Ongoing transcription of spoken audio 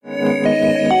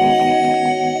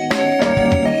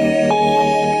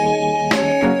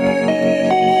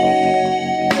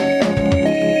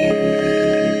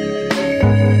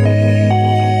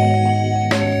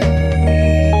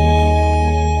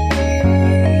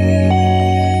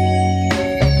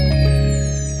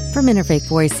Interfaith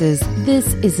Voices,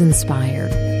 this is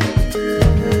Inspired.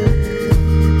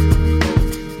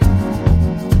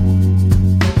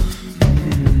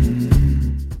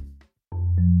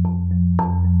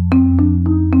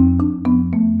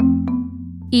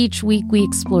 Each week, we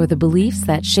explore the beliefs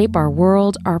that shape our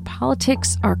world, our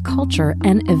politics, our culture,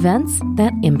 and events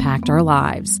that impact our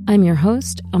lives. I'm your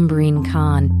host, Umbreen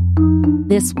Khan.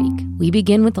 This week, we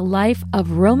begin with the life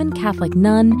of Roman Catholic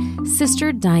nun,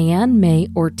 Sister Diane May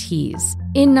Ortiz.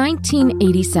 In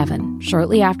 1987,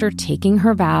 shortly after taking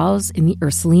her vows in the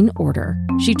Ursuline order,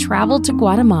 she traveled to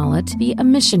Guatemala to be a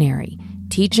missionary,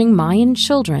 teaching Mayan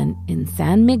children in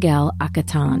San Miguel,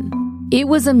 Acatán. It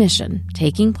was a mission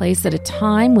taking place at a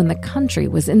time when the country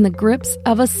was in the grips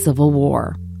of a civil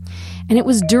war. And it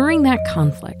was during that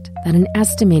conflict that an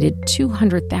estimated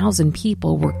 200,000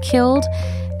 people were killed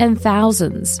and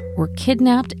thousands were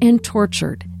kidnapped and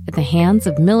tortured at the hands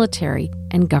of military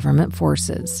and government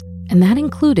forces. And that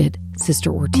included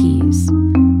Sister Ortiz.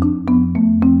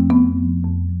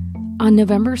 On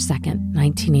November 2nd,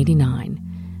 1989,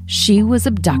 she was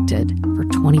abducted for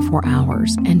 24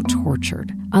 hours and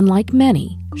tortured. Unlike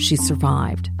many, she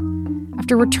survived.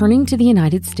 After returning to the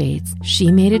United States,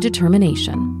 she made a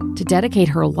determination to dedicate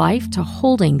her life to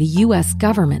holding the U.S.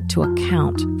 government to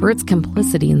account for its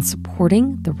complicity in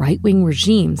supporting the right-wing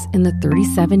regimes in the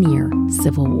 37-year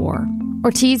Civil War.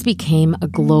 Ortiz became a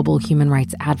global human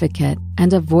rights advocate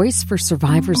and a voice for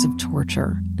survivors of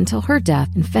torture until her death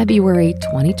in February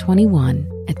 2021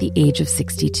 at the age of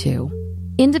 62.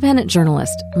 Independent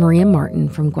journalist Maria Martin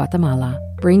from Guatemala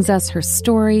brings us her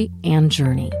story and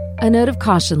journey. A note of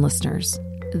caution, listeners.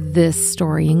 This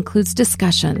story includes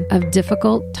discussion of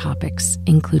difficult topics,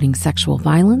 including sexual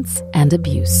violence and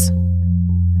abuse.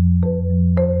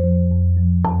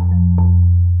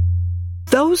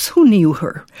 Those who knew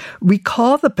her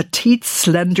recall the petite,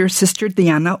 slender Sister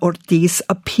Diana Ortiz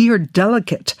appeared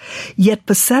delicate, yet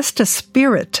possessed a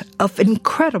spirit of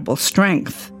incredible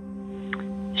strength.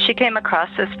 She came across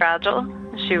as fragile.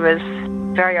 She was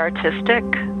very artistic,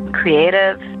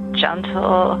 creative,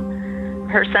 gentle.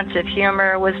 Her sense of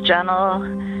humor was gentle.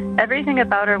 Everything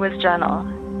about her was gentle.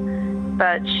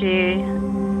 But she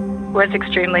was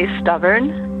extremely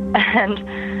stubborn and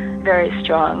very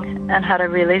strong and had a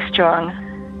really strong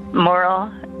moral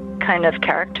kind of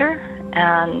character.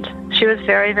 And she was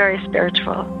very, very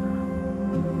spiritual.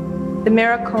 The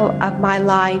miracle of my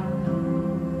life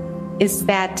is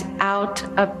that out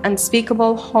of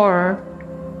unspeakable horror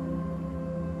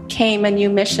came a new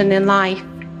mission in life.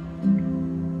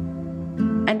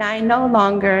 And I no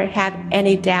longer had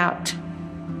any doubt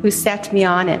who set me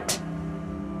on it.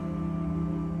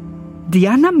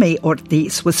 Diana May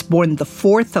Ortiz was born the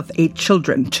fourth of 8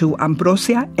 children to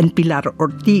Ambrosia and Pilar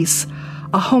Ortiz,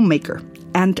 a homemaker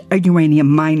and a uranium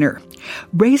miner.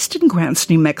 Raised in Grants,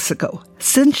 New Mexico,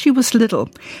 since she was little,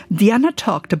 Diana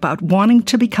talked about wanting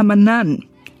to become a nun.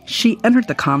 She entered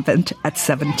the convent at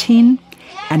 17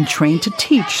 and trained to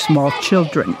teach small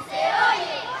children.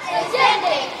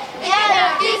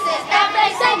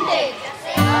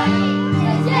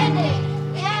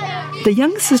 The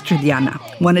young Sister Diana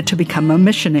wanted to become a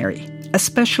missionary,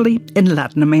 especially in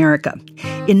Latin America.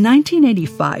 In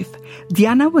 1985,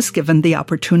 Diana was given the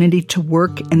opportunity to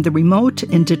work in the remote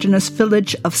indigenous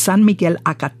village of San Miguel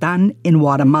Acatán in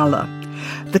Guatemala.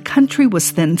 The country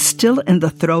was then still in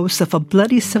the throes of a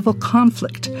bloody civil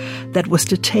conflict that was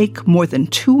to take more than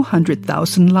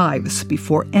 200,000 lives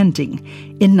before ending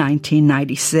in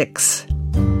 1996.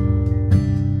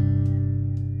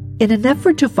 In an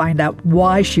effort to find out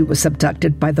why she was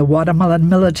abducted by the Guatemalan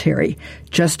military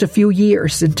just a few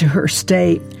years into her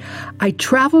stay, I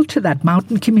traveled to that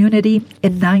mountain community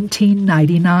in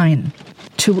 1999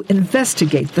 to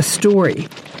investigate the story.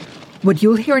 What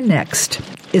you'll hear next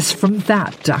is from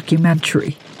that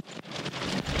documentary.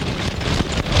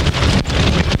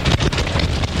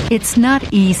 It's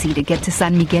not easy to get to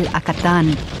San Miguel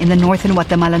Acatán in the northern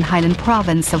Guatemalan highland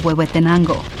province of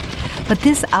Huehuetenango. But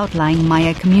this outlying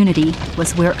Maya community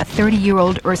was where a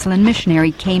 30-year-old Ursuline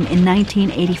missionary came in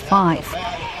 1985.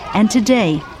 And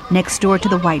today, next door to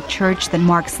the white church that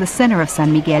marks the center of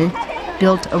San Miguel,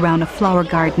 built around a flower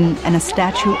garden and a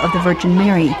statue of the Virgin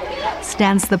Mary,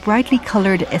 stands the brightly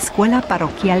colored Escuela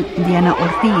Parroquial Diana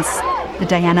Ortiz, the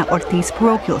Diana Ortiz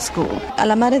Parochial School.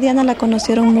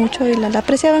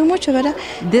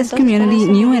 This community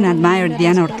knew and admired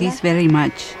Diana Ortiz very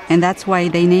much, and that's why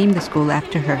they named the school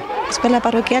after her. Escuela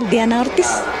Parroquial Diana Ortiz.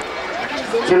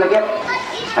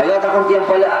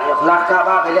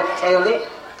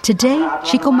 Today,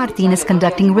 Chico Martin is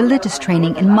conducting religious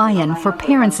training in Mayan for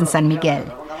parents in San Miguel.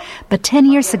 But 10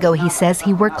 years ago, he says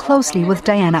he worked closely with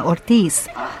Diana Ortiz,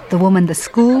 the woman the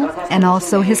school and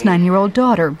also his 9-year-old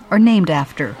daughter are named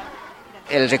after.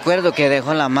 El recuerdo que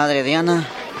dejó la madre Diana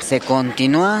se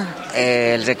continúa,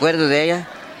 el recuerdo de ella.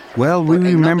 Well, we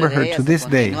remember her to this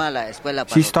day.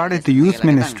 She started the youth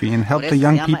ministry and helped the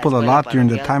young people a lot during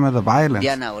the time of the violence.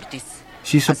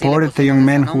 She supported the young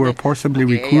men who were forcibly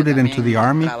recruited into the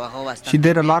army. She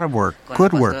did a lot of work,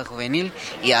 good work.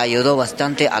 Y ayudó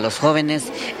bastante a los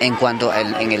jóvenes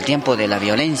en el tiempo de la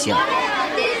violencia.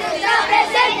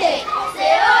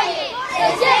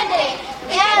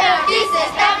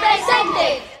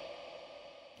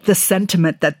 The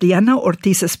sentiment that Diana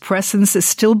Ortiz's presence is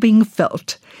still being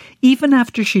felt, even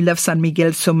after she left San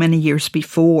Miguel so many years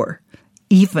before,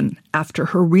 even after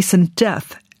her recent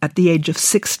death at the age of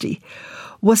 60,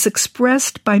 was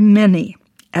expressed by many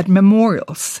at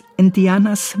memorials in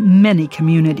Diana's many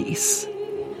communities.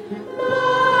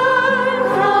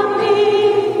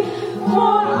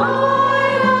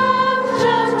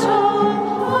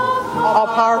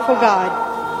 All-powerful God,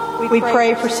 we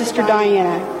pray for Sister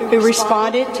Diana, who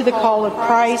responded to the call of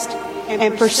Christ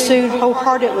and pursued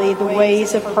wholeheartedly the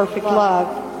ways of perfect love.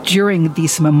 During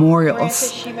these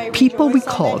memorials, people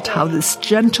recalled how this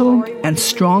gentle and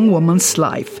strong woman's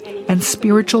life and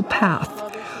spiritual path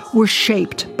were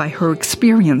shaped by her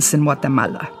experience in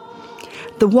Guatemala.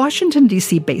 The Washington,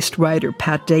 D.C.-based writer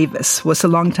Pat Davis was a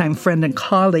longtime friend and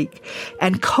colleague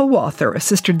and co-author of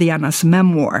Sister Diana's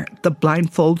memoir, The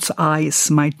Blindfold's Eyes,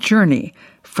 My Journey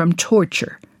from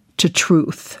Torture to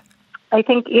Truth. I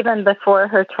think even before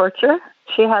her torture,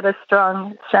 she had a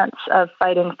strong sense of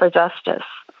fighting for justice.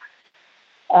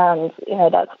 And,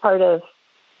 that's part of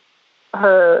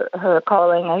her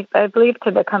calling, I believe,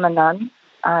 to become a nun.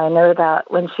 I know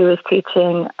that when she was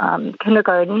teaching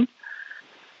kindergarten,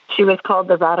 she was called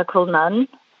the radical nun,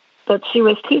 but she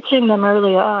was teaching them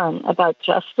early on about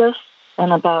justice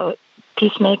and about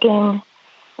peacemaking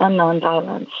and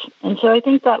nonviolence. And so I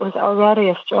think that was already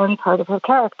a strong part of her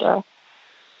character.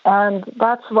 And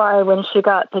that's why when she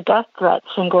got the death threats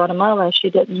in Guatemala, she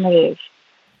didn't leave.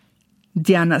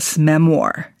 Diana's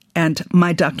memoir and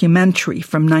my documentary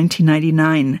from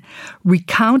 1999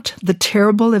 recount the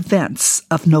terrible events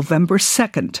of November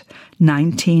 2nd,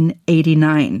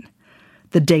 1989,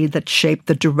 the day that shaped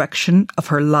the direction of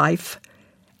her life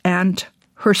and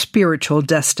her spiritual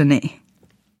destiny.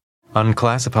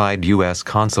 Unclassified U.S.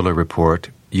 Consular Report,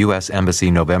 U.S.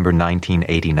 Embassy, November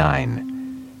 1989.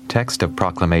 Text of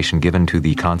proclamation given to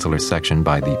the consular section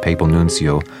by the papal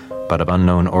nuncio, but of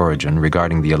unknown origin,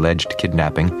 regarding the alleged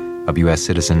kidnapping of U.S.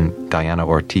 citizen Diana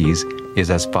Ortiz is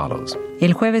as follows.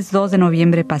 El jueves 2 de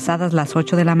noviembre, pasadas las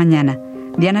 8 de la mañana,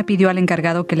 Diana pidió al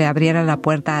encargado que le abriera la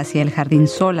puerta hacia el jardín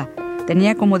sola.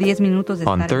 Tenía como 10 minutos de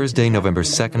On Thursday, November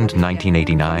 2nd,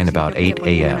 1989, about 8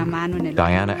 a.m.,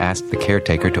 Diana asked the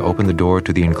caretaker to open the door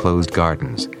to the enclosed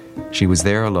gardens. She was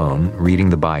there alone, reading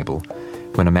the Bible,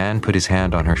 when a man put his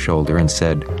hand on her shoulder and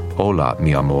said, "Hola,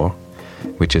 mi amor,"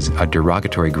 which is a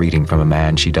derogatory greeting from a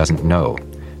man she doesn't know.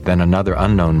 Then another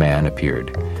unknown man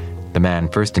appeared. The man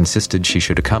first insisted she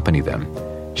should accompany them.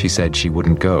 She said she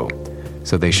wouldn't go.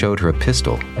 So they showed her a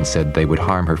pistol and said they would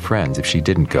harm her friends if she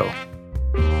didn't go.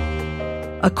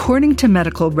 According to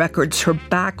medical records, her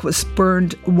back was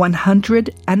burned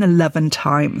 111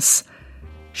 times.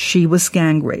 She was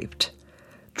gang raped,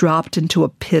 dropped into a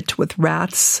pit with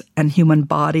rats and human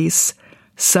bodies,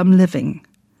 some living,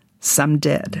 some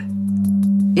dead.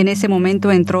 En ese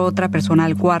momento entró otra persona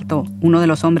al cuarto. Uno de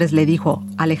los hombres le dijo,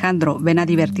 "Alejandro, ven a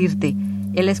divertirte."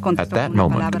 At that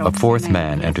moment, a fourth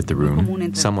man entered the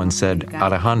room. Someone said,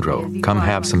 "Alejandro, come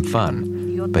have some fun."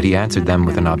 But he answered them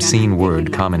with an obscene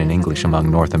word common in English among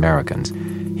North Americans.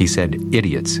 He said,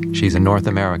 "Idiots, she's a North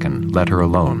American, let her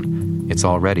alone. It's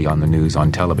already on the news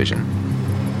on television."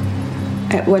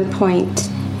 At one point,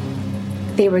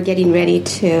 they were getting ready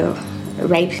to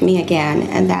rape me again,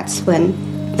 and that's when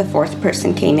the fourth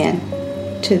person came in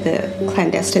to the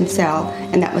clandestine cell,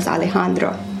 and that was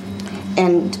Alejandro.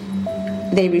 And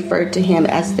they referred to him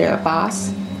as their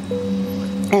boss.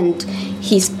 And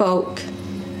he spoke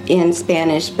in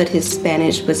Spanish, but his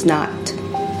Spanish was not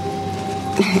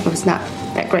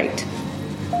that great.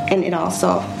 And it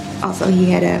also he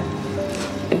had a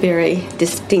very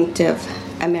distinctive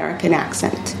American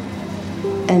accent.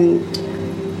 And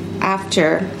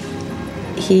after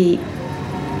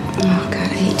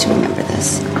I hate to remember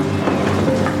this.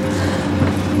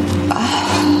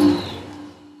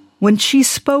 When she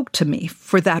spoke to me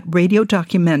for that radio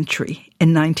documentary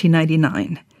in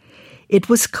 1999, it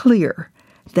was clear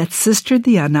that Sister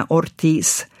Diana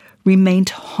Ortiz remained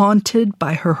haunted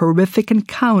by her horrific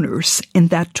encounters in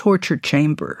that torture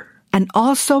chamber. and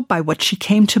also by what she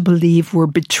came to believe were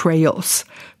betrayals,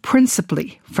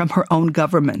 principally from her own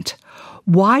government.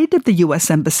 Why did the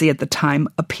U.S. Embassy at the time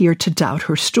appear to doubt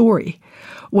her story,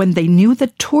 when they knew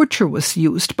that torture was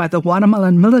used by the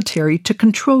Guatemalan military to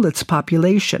control its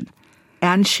population?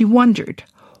 And she wondered,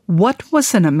 what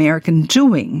was an American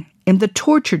doing in the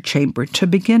torture chamber to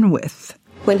begin with?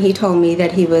 When he told me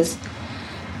that he was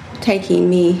taking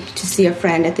me to see a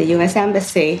friend at the U.S.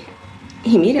 Embassy,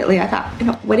 immediately I thought,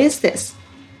 what is this?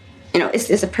 Is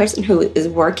this a person who is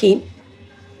working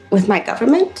with my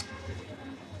government?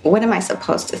 What am I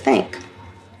supposed to think?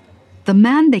 The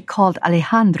man they called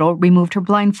Alejandro removed her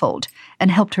blindfold and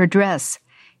helped her dress.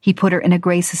 He put her in a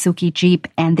gray Suzuki Jeep,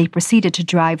 and they proceeded to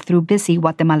drive through busy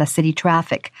Guatemala City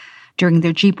traffic. During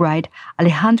their Jeep ride,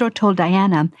 Alejandro told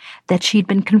Diana that she'd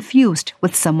been confused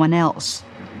with someone else.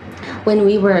 When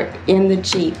we were in the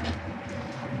Jeep,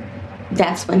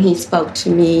 that's when he spoke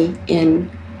to me in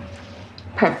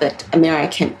perfect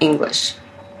American English.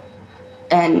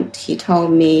 And he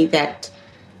told me that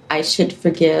I should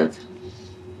forgive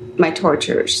my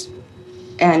torturers.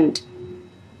 And,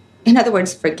 in other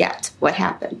words, forget what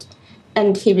happened.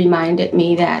 And he reminded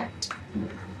me that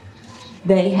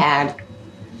they had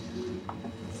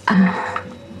a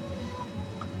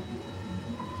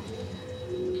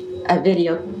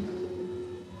video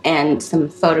and some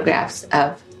photographs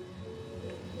of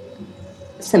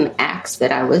some acts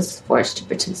that I was forced to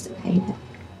participate in.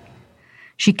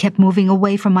 She kept moving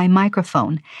away from my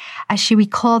microphone as she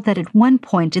recalled that at one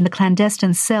point in the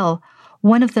clandestine cell,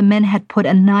 one of the men had put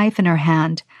a knife in her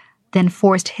hand, then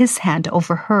forced his hand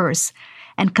over hers,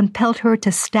 and compelled her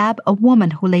to stab a woman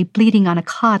who lay bleeding on a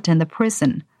cot in the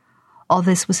prison. All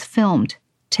this was filmed,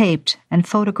 taped, and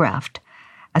photographed,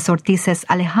 as Ortiz's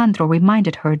Alejandro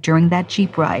reminded her during that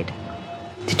Jeep ride.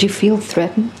 Did you feel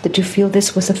threatened? Did you feel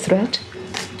this was a threat?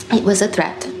 It was a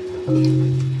threat.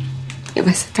 It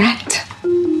was a threat.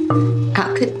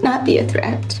 How could it not be a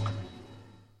threat?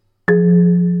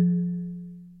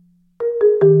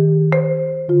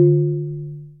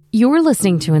 You're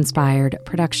listening to Inspired, a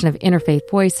production of Interfaith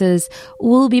Voices.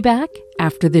 We'll be back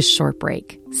after this short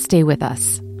break. Stay with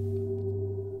us.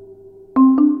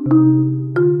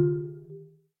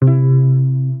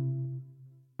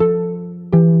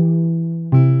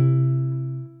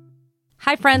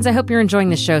 Hi, friends. I hope you're enjoying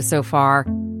the show so far.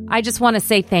 I just want to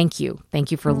say thank you.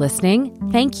 Thank you for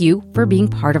listening. Thank you for being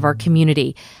part of our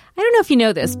community. I don't know if you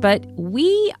know this, but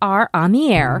we are on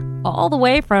the air all the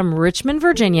way from Richmond,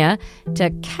 Virginia to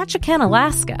Ketchikan,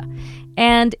 Alaska,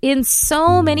 and in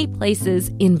so many places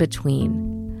in between.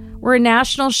 We're a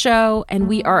national show, and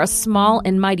we are a small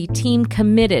and mighty team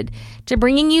committed to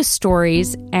bringing you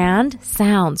stories and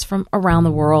sounds from around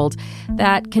the world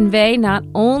that convey not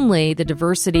only the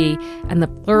diversity and the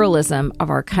pluralism of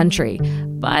our country,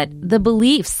 but the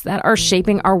beliefs that are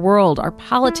shaping our world, our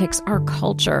politics, our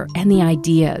culture, and the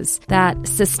ideas that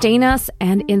sustain us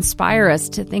and inspire us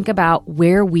to think about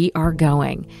where we are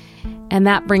going. And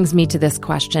that brings me to this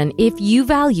question. If you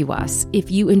value us,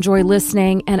 if you enjoy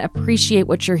listening and appreciate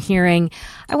what you're hearing,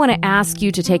 I want to ask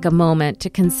you to take a moment to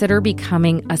consider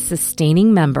becoming a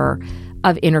sustaining member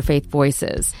of Interfaith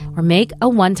Voices, or make a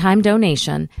one-time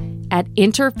donation at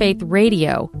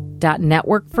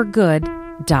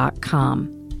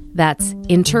interfaithradio.networkforgood.com. That's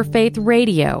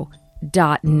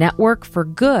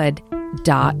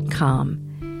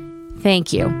interfaithradio.networkforgood.com.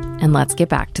 Thank you, and let's get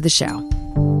back to the show.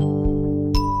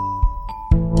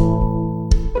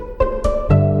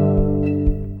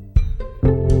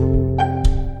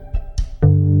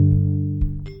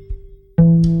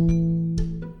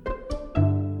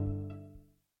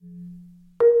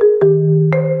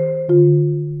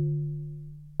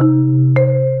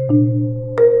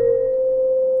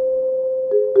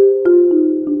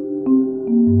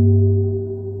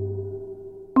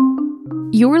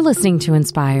 You're listening to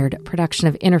Inspired, a production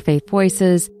of Interfaith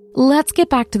Voices. Let's get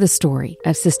back to the story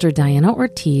of Sister Diana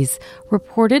Ortiz,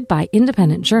 reported by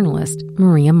independent journalist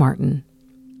Maria Martin.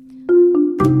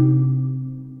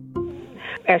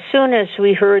 As soon as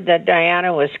we heard that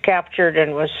Diana was captured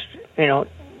and was,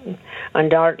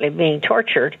 undoubtedly being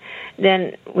tortured,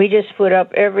 then we just put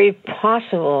up every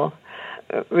possible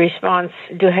response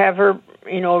to have her,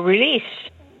 released.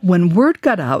 When word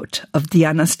got out of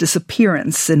Diana's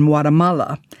disappearance in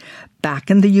Guatemala,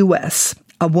 back in the U.S.,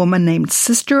 a woman named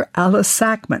Sister Alice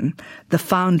Sackman, the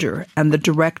founder and the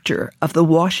director of the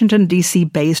Washington,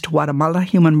 D.C.-based Guatemala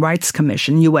Human Rights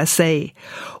Commission, USA,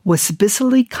 was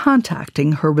busily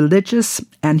contacting her religious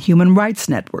and human rights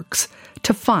networks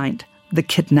to find the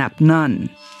kidnapped nun.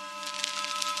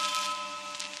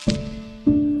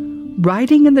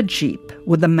 Riding in the Jeep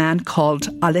with a man called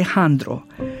Alejandro,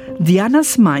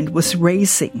 Diana's mind was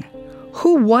racing.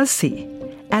 Who was he?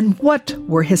 And what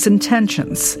were his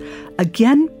intentions?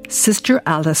 Again, Sister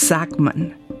Alice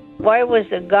Zachman. Why was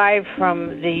the guy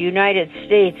from the United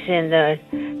States in the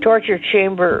torture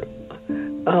chamber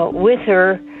with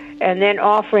her and then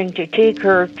offering to take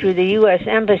her to the U.S.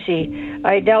 Embassy?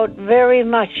 I doubt very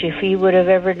much if he would have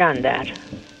ever done that.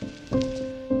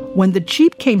 When the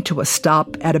Jeep came to a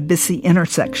stop at a busy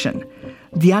intersection,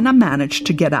 Diana managed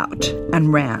to get out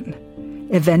and ran.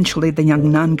 Eventually, the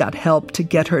young nun got help to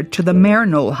get her to the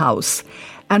Maryknoll House,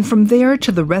 and from there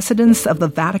to the residence of the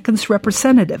Vatican's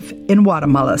representative in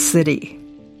Guatemala City.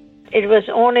 It was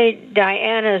only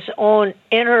Diana's own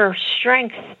inner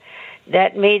strength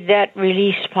that made that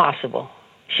release possible.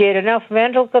 She had enough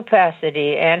mental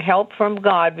capacity and help from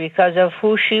God because of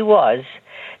who she was,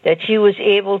 that she was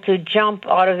able to jump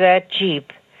out of that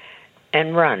Jeep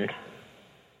and run.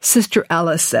 Sister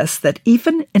Alice says that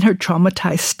even in her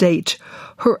traumatized state,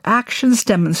 her actions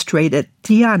demonstrated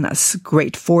Diana's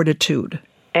great fortitude.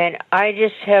 And I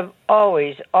just have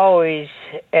always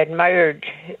admired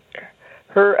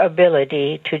her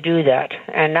ability to do that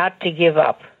and not to give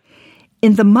up.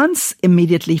 In the months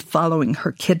immediately following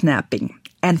her kidnapping,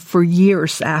 and for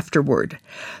years afterward,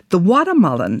 the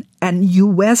Guatemalan and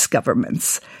U.S.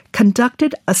 governments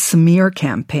conducted a smear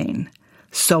campaign,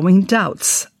 sowing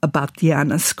doubts about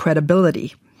Diana's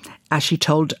credibility, as she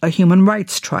told a human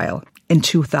rights trial in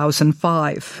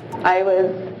 2005. I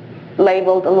was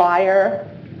labeled a liar,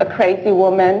 a crazy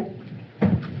woman,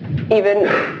 even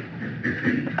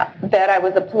that I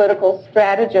was a political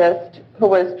strategist who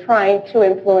was trying to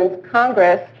influence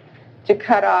Congress to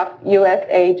cut off U.S.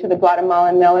 aid to the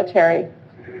Guatemalan military.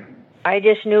 I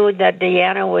just knew that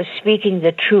Diana was speaking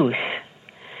the truth,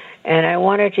 and I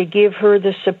wanted to give her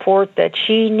the support that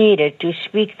she needed to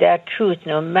speak that truth,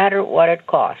 no matter what it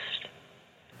cost.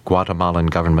 Guatemalan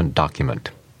government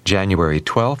document, January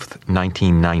 12,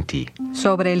 1990.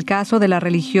 Sobre el caso de la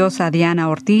religiosa Diana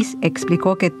Ortiz,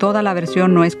 explicó que toda la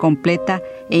versión no es completa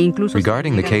e incluso...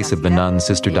 Regarding the case of the nun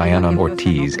Sister Diana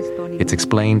Ortiz, it's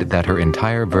explained that her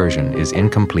entire version is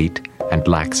incomplete and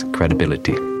lacks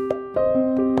credibility.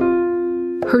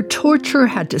 Her torture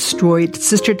had destroyed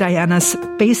Sister Diana's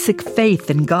basic faith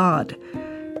in God.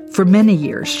 For many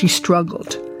years, she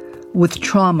struggled with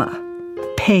trauma,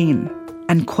 pain,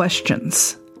 and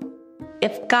questions.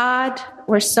 If God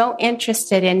were so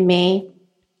interested in me,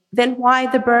 then why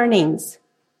the burnings,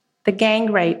 the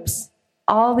gang rapes,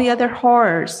 all the other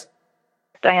horrors?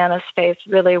 Diana's faith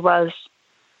really was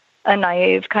a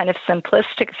naive, kind of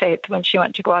simplistic faith when she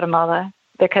went to Guatemala,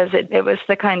 because it was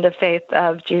the kind of faith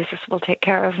of Jesus will take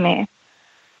care of me,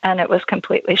 and it was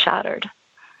completely shattered.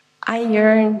 I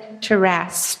yearn to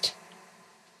rest,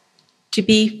 to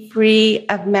be free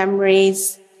of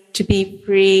memories, to be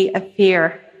free of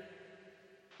fear.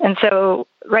 And so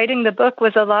writing the book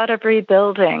was a lot of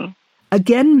rebuilding.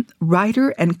 Again, writer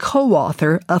and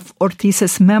co-author of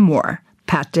Ortiz's memoir,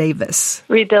 Pat Davis.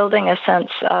 Rebuilding a sense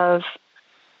of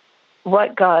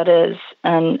what God is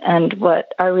and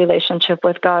what our relationship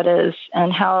with God is,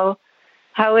 and how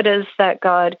it is that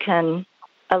God can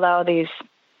allow these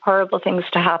horrible things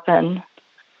to happen.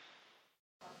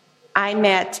 I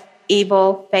met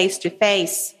evil face to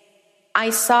face. I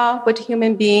saw what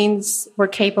human beings were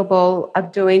capable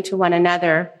of doing to one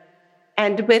another.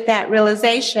 And with that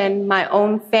realization, my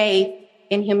own faith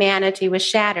in humanity was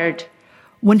shattered.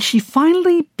 When she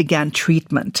finally began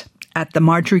treatment at the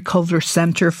Marjorie Kovler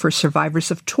Center for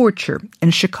Survivors of Torture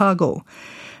in Chicago,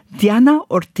 Diana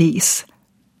Ortiz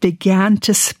began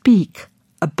to speak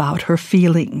about her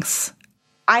feelings.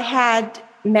 I had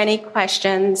many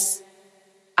questions.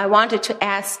 I wanted to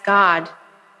ask God.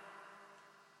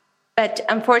 But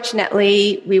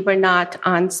unfortunately, we were not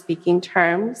on speaking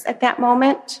terms at that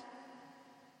moment.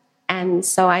 And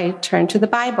so I turned to the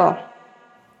Bible.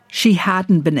 She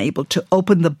hadn't been able to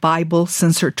open the Bible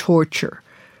since her torture.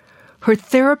 Her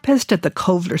therapist at the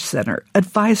Kovler Center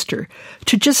advised her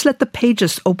to just let the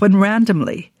pages open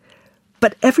randomly.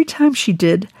 But every time she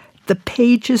did, the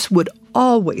pages would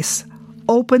always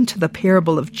open to the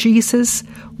parable of Jesus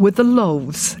with the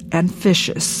loaves and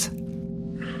fishes.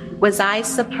 Was I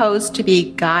supposed to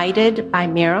be guided by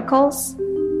miracles?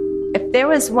 If there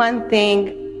was one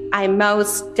thing I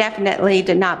most definitely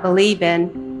did not believe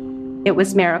in, it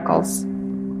was miracles.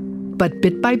 But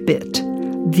bit by bit,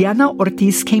 Diana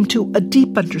Ortiz came to a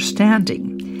deep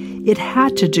understanding. It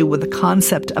had to do with the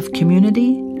concept of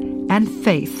community and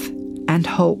faith and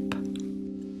hope.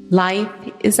 Life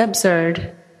is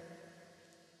absurd.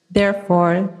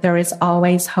 Therefore, there is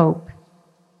always hope.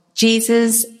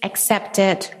 Jesus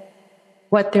accepted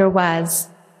what there was,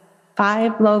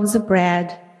 5 loaves of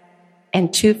bread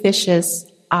and 2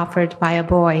 fishes offered by a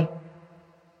boy.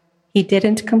 He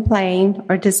didn't complain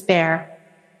or despair.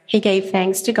 He gave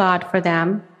thanks to God for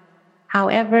them,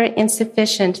 however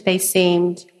insufficient they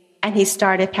seemed, and he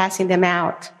started passing them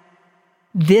out.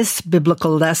 This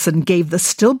biblical lesson gave the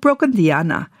still broken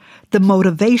Diana the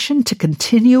motivation to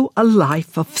continue a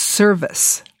life of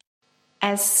service.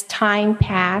 As time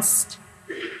passed,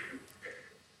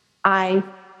 I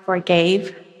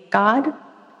forgave God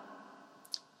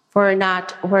for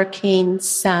not working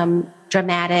some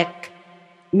dramatic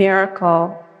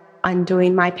miracle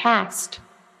undoing my past.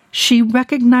 She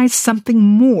recognized something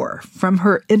more from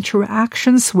her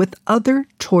interactions with other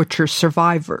torture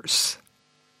survivors.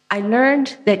 I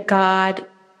learned that God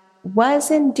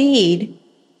was indeed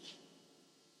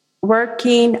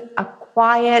working a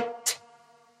quiet,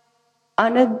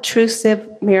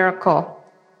 unobtrusive miracle,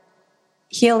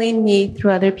 healing me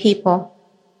through other people.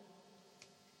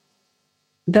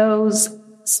 Those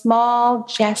small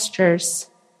gestures,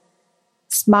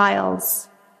 smiles,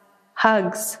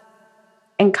 hugs,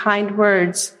 and kind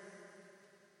words,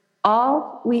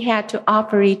 all we had to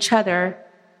offer each other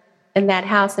in that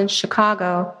house in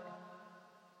Chicago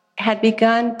had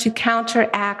begun to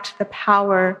counteract the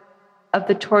power of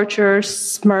the torturers'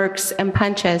 smirks and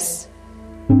punches.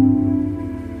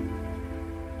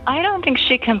 I don't think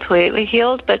she completely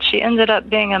healed, but she ended up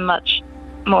being a much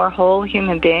more whole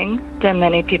human being than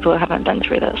many people who haven't been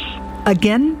through this.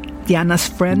 Again, Diana's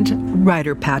friend,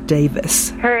 writer Pat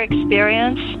Davis. Her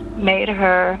experience made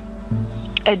her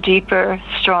a deeper,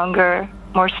 stronger,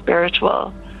 more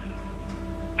spiritual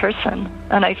person.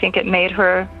 And I think it made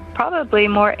her probably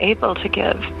more able to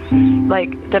give.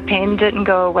 Like, the pain didn't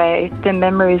go away, the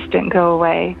memories didn't go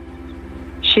away.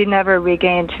 She never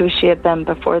regained who she had been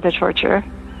before the torture,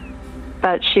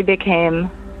 but she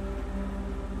became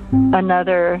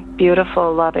another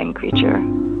beautiful, loving creature.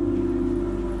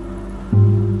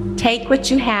 Take what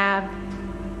you have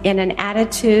in an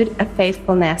attitude of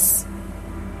faithfulness,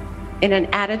 in an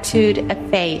attitude of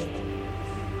faith,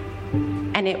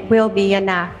 and it will be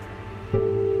enough.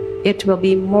 It will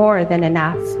be more than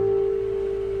enough.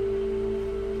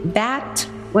 That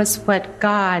was what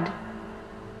God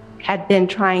had been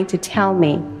trying to tell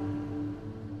me.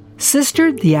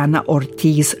 Sister Diana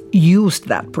Ortiz used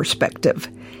that perspective,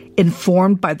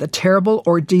 informed by the terrible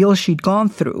ordeal she'd gone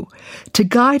through, to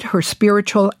guide her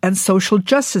spiritual and social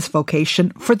justice vocation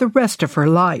for the rest of her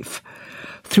life,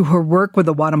 through her work with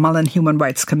the Guatemalan Human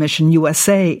Rights Commission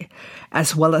USA,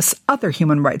 as well as other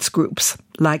human rights groups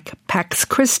like Pax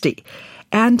Christi,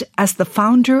 and as the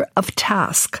founder of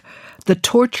TASC, the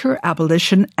Torture,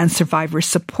 Abolition, and Survivor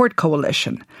Support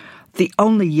Coalition, the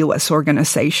only U.S.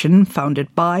 organization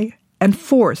founded by and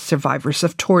for survivors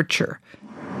of torture.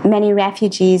 Many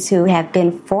refugees who have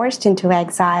been forced into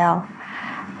exile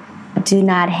do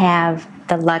not have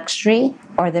the luxury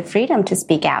or the freedom to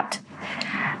speak out.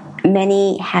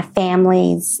 Many have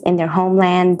families in their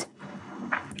homeland.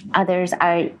 Others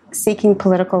are seeking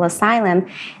political asylum,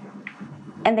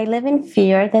 and they live in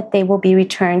fear that they will be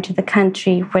returned to the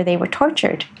country where they were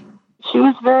tortured. She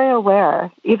was very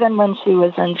aware, even when she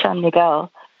was in San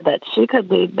Miguel, that she could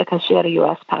leave because she had a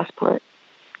U.S. passport.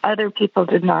 Other people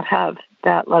did not have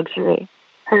that luxury.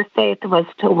 Her faith was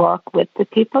to walk with the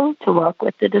people, to walk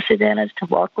with the disadvantaged, to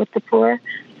walk with the poor,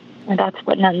 and that's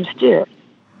what nuns do.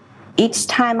 Each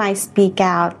time I speak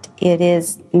out, it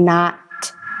is not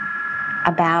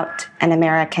about an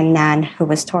American nun who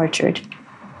was tortured.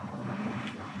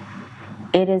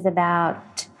 It is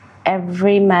about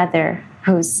every mother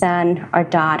whose son or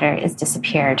daughter is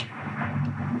disappeared.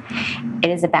 It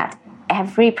is about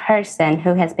every person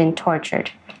who has been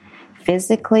tortured,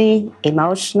 physically,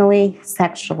 emotionally,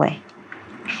 sexually.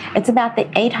 It's about the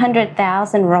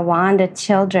 800,000 Rwanda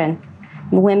children,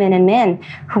 women and men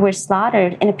who were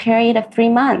slaughtered in a period of 3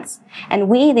 months. And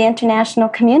we, the international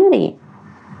community,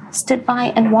 stood by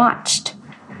and watched.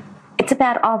 It's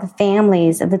about all the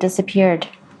families of the disappeared,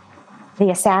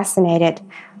 the assassinated,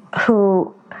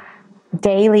 who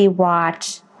daily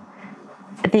watch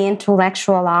the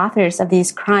intellectual authors of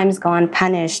these crimes go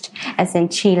unpunished, as in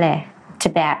Chile,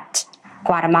 Tibet,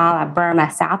 Guatemala,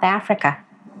 Burma, South Africa.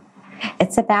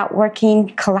 It's about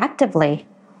working collectively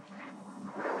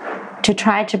to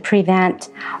try to prevent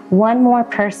one more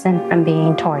person from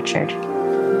being tortured.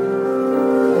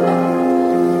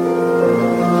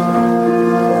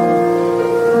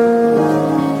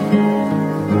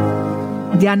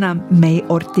 Diana May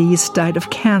Ortiz died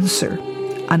of cancer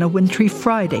on a wintry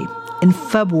Friday in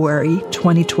February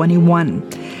 2021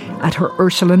 at her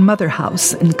Ursuline Mother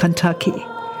House in Kentucky.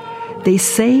 They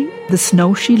say the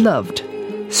snow she loved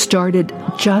started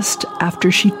just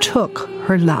after she took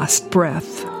her last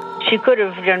breath. She could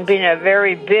have been a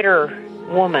very bitter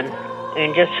woman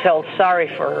and just felt sorry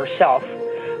for herself.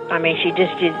 I mean, she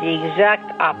just did the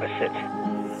exact opposite.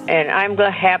 And I'm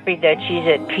happy that she's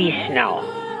at peace now.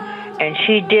 And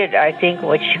she did, I think,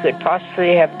 what she could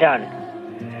possibly have done.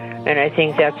 And I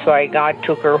think that's why God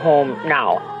took her home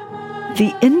now.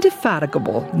 The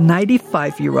indefatigable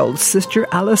 95-year-old Sister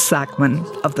Alice Sackman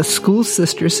of the School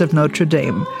Sisters of Notre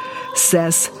Dame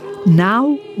says,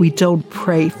 now we don't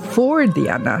pray for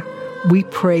Diana, we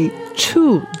pray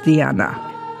to Diana.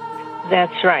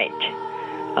 That's right.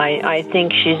 I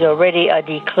think she's already a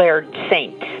declared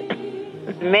saint.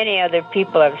 Many other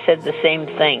people have said the same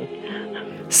thing.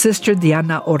 Sister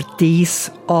Diana Ortiz,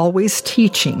 always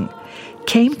teaching,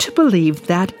 came to believe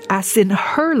that, as in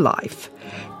her life,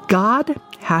 God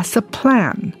has a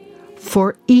plan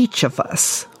for each of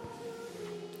us.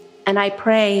 And I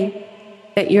pray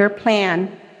that your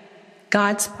plan,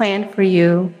 God's plan for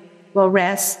you, will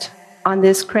rest on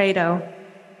this credo.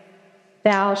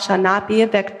 Thou shalt not be a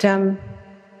victim.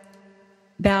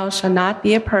 Thou shalt not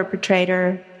be a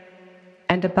perpetrator.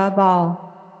 And above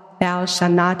all, thou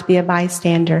shalt not be a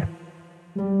bystander.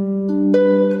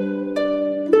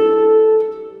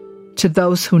 To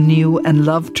those who knew and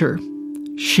loved her,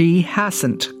 she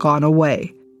hasn't gone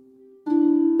away.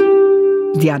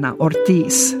 Diana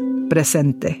Ortiz,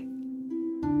 presente.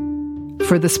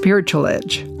 For The Spiritual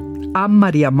Edge, I'm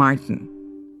Maria Martin.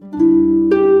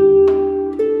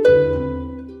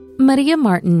 Maria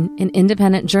Martin, an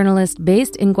independent journalist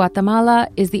based in Guatemala,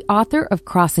 is the author of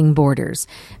Crossing Borders,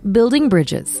 Building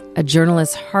Bridges, a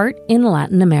journalist's heart in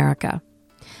Latin America.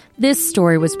 This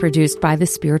story was produced by The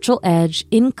Spiritual Edge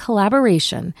in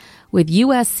collaboration with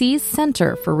USC's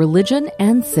Center for Religion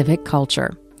and Civic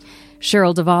Culture.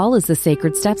 Cheryl Duvall is the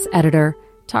Sacred Steps editor,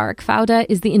 Tarek Fauda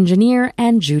is the engineer,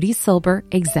 and Judy Silber,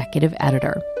 executive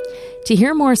editor. To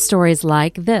hear more stories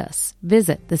like this,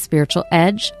 visit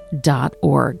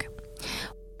thespiritualedge.org.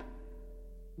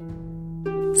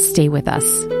 Stay with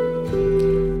us.